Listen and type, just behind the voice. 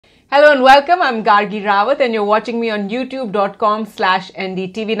Hello and welcome. I'm Gargi Rawat and you're watching me on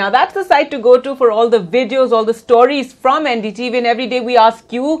youtube.com/NDTV. Now that's the site to go to for all the videos, all the stories from NDTV, and every day we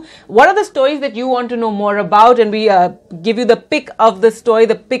ask you what are the stories that you want to know more about, and we give you the pick of the story,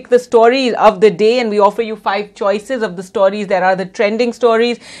 the story of the day, and we offer you 5 choices of the stories that are the trending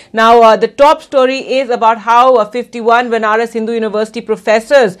stories. Now the top story is about how 51 Banaras Hindu University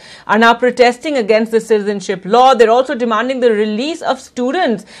professors are now protesting against the citizenship law. They're also demanding the release of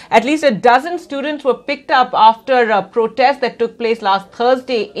students. At least a dozen students were picked up after a protest that took place last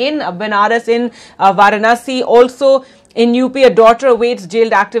Thursday in Banaras, in Varanasi. Also in UP, a daughter awaits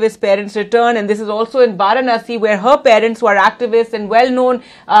jailed activist parents' return, and this is also in Varanasi, where her parents, who are activists and well-known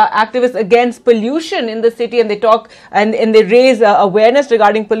activists against pollution in the city, and they talk and they raise awareness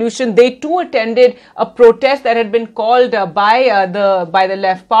regarding pollution. They too attended a protest that had been called by the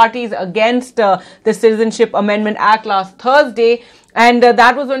left parties against the Citizenship Amendment Act last Thursday. And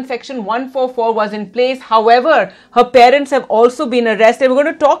that was when Section 144 was in place. However, her parents have also been arrested. We're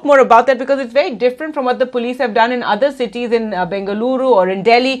going to talk more about that because it's very different from what the police have done in other cities in Bengaluru or in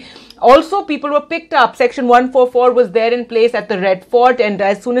Delhi. Also, people were picked up. Section 144 was there in place at the Red Fort, and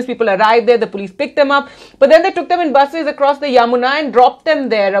as soon as people arrived there, the police picked them up. But then they took them in buses across the Yamuna and dropped them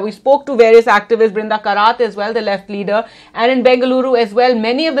there. We spoke to various activists, Brinda Karat as well, the left leader, and in Bengaluru as well.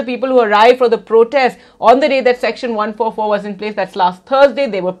 Many of the people who arrived for the protest on the day that Section 144 was in place, that's last Thursday,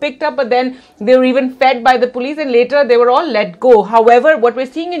 they were picked up, but then they were even fed by the police, and later they were all let go. However, what we're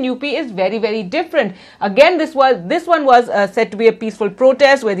seeing in UP is very, very different. Again, this one was said to be a peaceful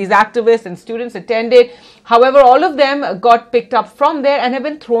protest where these activists and students attended. However, all of them got picked up from there and have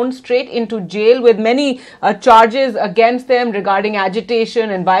been thrown straight into jail with many charges against them regarding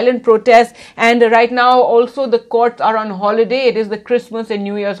agitation and violent protests. And right now also the courts are on holiday. It is the Christmas and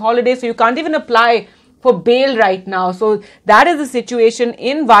New Year's holiday, so you can't even apply for bail right now. So that is the situation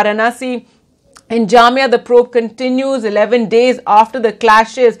in Varanasi. In Jamia, the probe continues 11 days after the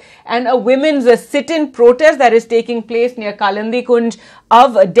clashes, and a women's sit-in protest that is taking place near Kalandi Kunj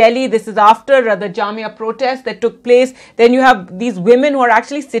of Delhi. This is after the Jamia protest that took place. Then you have these women who are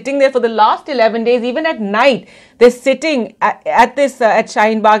actually sitting there for the last 11 days, even at night. They're sitting at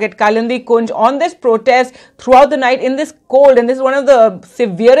Shaheen Bagh at Kalandi Kunj on this protest throughout the night in this cold. And this is one of the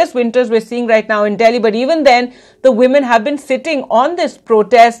severest winters we're seeing right now in Delhi. But even then, the women have been sitting on this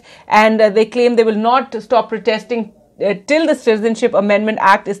protest, and they claim they will not stop protesting till the Citizenship Amendment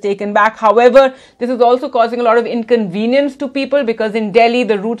Act is taken back. However, this is also causing a lot of inconvenience to people because in Delhi,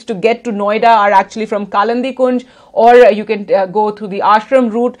 the routes to get to Noida are actually from Kalandi Kunj, or you can go through the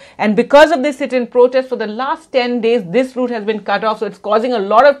ashram route. And because of this sit-in protest for the last 10 days, this route has been cut off. So it's causing a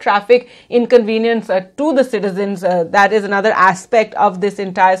lot of traffic inconvenience to the citizens. That is another aspect of this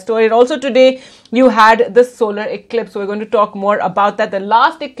entire story. And also today, you had the solar eclipse. So we're going to talk more about that, the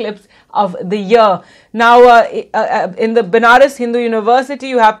last eclipse of the year. Now, in the Banaras Hindu University,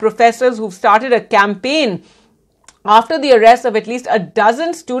 you have professors who've started a campaign after the arrest of at least a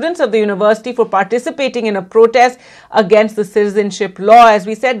dozen students of the university for participating in a protest against the citizenship law. As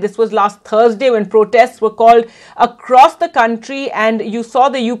we said, this was last Thursday when protests were called across the country, and you saw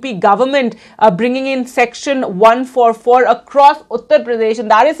the UP government bringing in Section 144 across Uttar Pradesh. And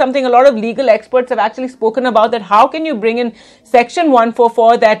that is something a lot of legal experts have actually spoken about, that how can you bring in Section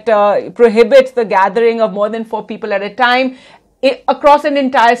 144 that prohibits the gathering of more than 4 people at a time across an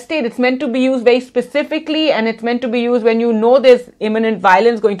entire state. It's meant to be used very specifically, and it's meant to be used when you know there's imminent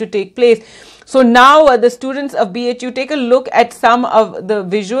violence going to take place. So now the students of BHU, take a look at some of the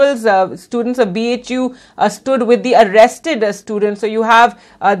visuals. Students of BHU stood with the arrested students. So you have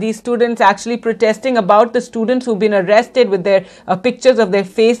these students actually protesting about the students who've been arrested with their pictures of their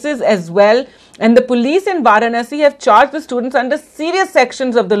faces as well. And the police in Varanasi have charged the students under serious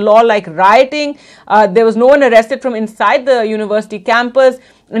sections of the law like rioting. There was no one arrested from inside the university campus.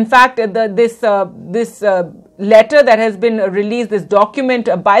 In fact, this letter that has been released, this document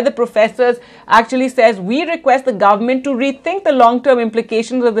by the professors, actually says, we request the government to rethink the long-term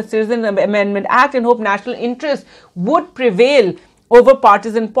implications of the Citizenship Amendment Act and hope national interest would prevail over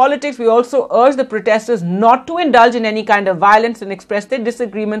partisan politics. We also urge the protesters not to indulge in any kind of violence and express their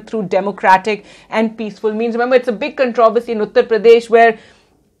disagreement through democratic and peaceful means. Remember, it's a big controversy in Uttar Pradesh where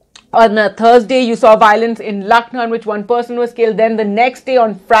on Thursday, you saw violence in Lucknow in which one person was killed. Then the next day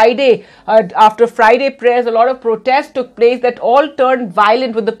on Friday, after Friday prayers, a lot of protests took place that all turned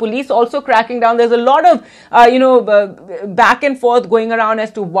violent, with the police also cracking down. There's a lot of, back and forth going around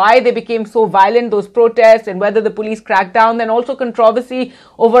as to why they became so violent, those protests, and whether the police cracked down. Then also controversy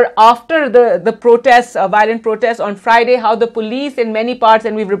over after the protests, violent protests on Friday, how the police in many parts,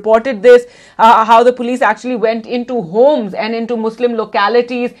 and we've reported this, how the police actually went into homes and into Muslim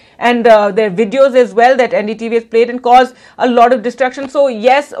localities and there are videos as well that NDTV has played and caused a lot of destruction. So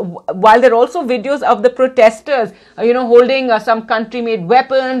yes, while there are also videos of the protesters, holding some country-made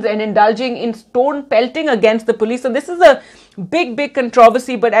weapons and indulging in stone pelting against the police. So this is a big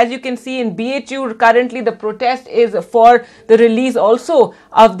controversy. But as you can see in BHU, currently the protest is for the release also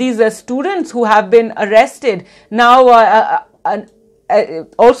of these students who have been arrested. Now,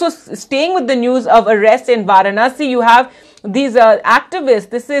 also staying with the news of arrests in Varanasi, you have these activists.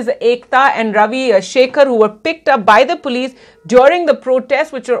 This is Ekta and Ravi Shekhar, who were picked up by the police during the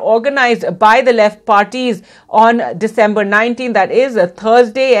protests which were organized by the left parties on December 19th, that is a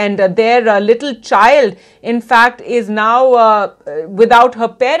Thursday, and their little child in fact is now without her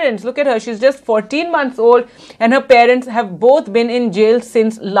parents. Look at her, she's just 14 months old, and her parents have both been in jail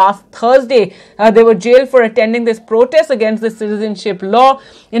since last Thursday. They were jailed for attending this protest against the citizenship law.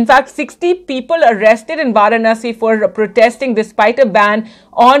 In fact, 60 people arrested in Varanasi for protesting despite a ban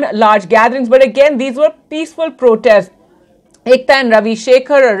on large gatherings. But again, these were peaceful protests. Ekta and Ravi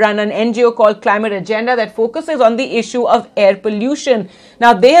Shekhar run an NGO called Climate Agenda that focuses on the issue of air pollution.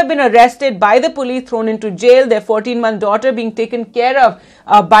 Now, they have been arrested by the police, thrown into jail, their 14-month daughter being taken care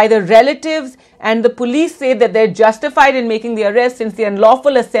of by the relatives, and the police say that they're justified in making the arrest since the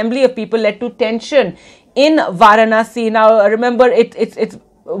unlawful assembly of people led to tension in Varanasi. Now, remember, it's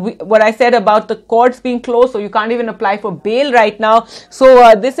what I said about the courts being closed, so you can't even apply for bail right now.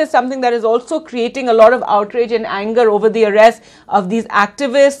 So this is something that is also creating a lot of outrage and anger over the arrest of these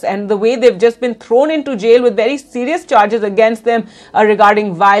activists and the way they've just been thrown into jail with very serious charges against them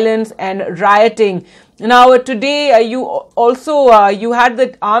regarding violence and rioting. Now, today you had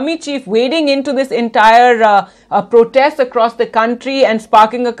the army chief wading into this entire protest across the country and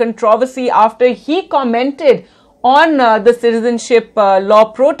sparking a controversy after he commented on the citizenship law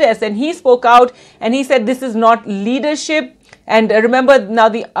protest, and he spoke out and he said this is not leadership. And remember, now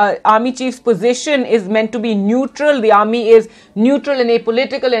the army chief's position is meant to be neutral. The army is neutral and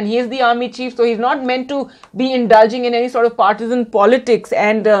apolitical, and he is the army chief, so he's not meant to be indulging in any sort of partisan politics.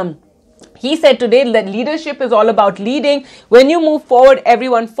 And he said today that leadership is all about leading. When you move forward,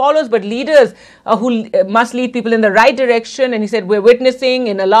 everyone follows, but leaders who must lead people in the right direction. And he said, we're witnessing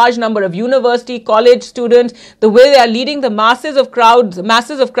in a large number of university, college students, the way they are leading the masses of crowds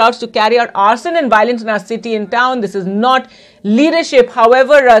to carry out arson and violence in our city and town. This is not leadership.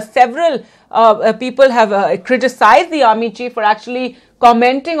 However, several people have criticized the army chief for actually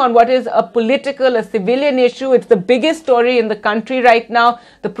commenting on what is a civilian issue. It's the biggest story in the country right now,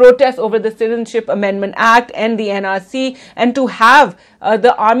 the protest over the Citizenship Amendment Act and the NRC, and to have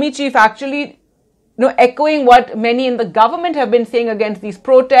the army chief actually echoing what many in the government have been saying against these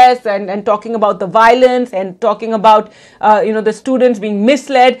protests and talking about the violence and talking about, the students being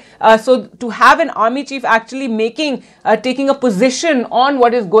misled. So to have an army chief actually taking a position on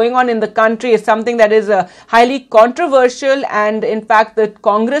what is going on in the country is something that is highly controversial. And in fact, the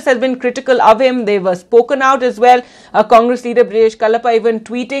Congress has been critical of him. They've spoken out as well. Congress leader Brijesh Kalapa even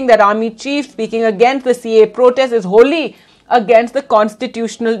tweeting that army chief speaking against the CAA protest is wholly against the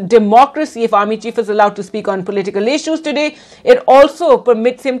constitutional democracy. If army chief is allowed to speak on political issues today, it also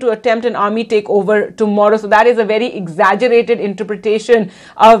permits him to attempt an army takeover tomorrow. So that is a very exaggerated interpretation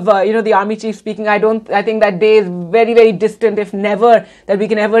of the army chief speaking. I think that day is very, very distant, if never, that we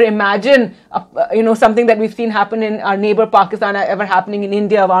can ever imagine something that we've seen happen in our neighbor Pakistan ever happening in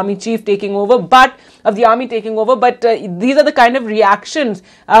India, of army chief taking over, but these are the kind of reactions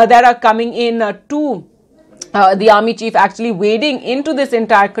that are coming in to the army chief actually wading into this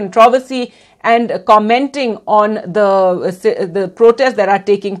entire controversy and commenting on the protests that are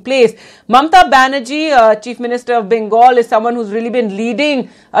taking place. Mamata Banerjee, Chief Minister of Bengal, is someone who's really been leading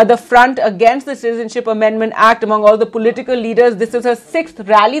the front against the Citizenship Amendment Act among all the political leaders. This is her 6th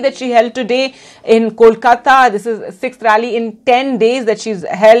rally that she held today in Kolkata. This is 6th rally in 10 days that she's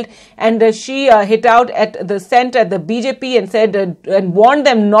held, and she hit out at the centre, at the BJP, and said and warned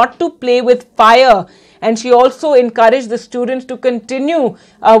them not to play with fire. And she also encouraged the students to continue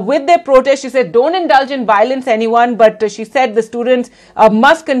with their protest. She said, don't indulge in violence, anyone. But she said the students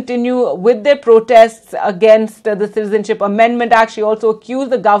must continue with their protests against the Citizenship Amendment Act. She also accused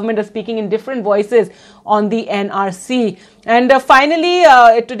the government of speaking in different voices on the NRC. And finally,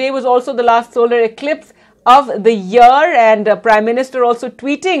 today was also the last solar eclipse of the year, and Prime Minister also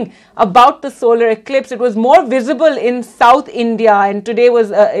tweeting about the solar eclipse. It was more visible in South India, and today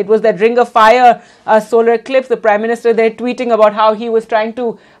it was that Ring of Fire solar eclipse. The Prime Minister there tweeting about how he was trying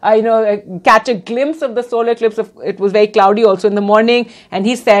to catch a glimpse of the solar eclipse. It was very cloudy also in the morning, and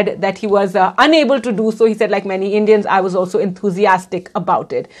he said that he was unable to do so. He said, like many Indians, I was also enthusiastic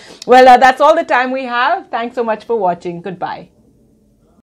about it. Well, that's all the time we have. Thanks so much for watching. Goodbye.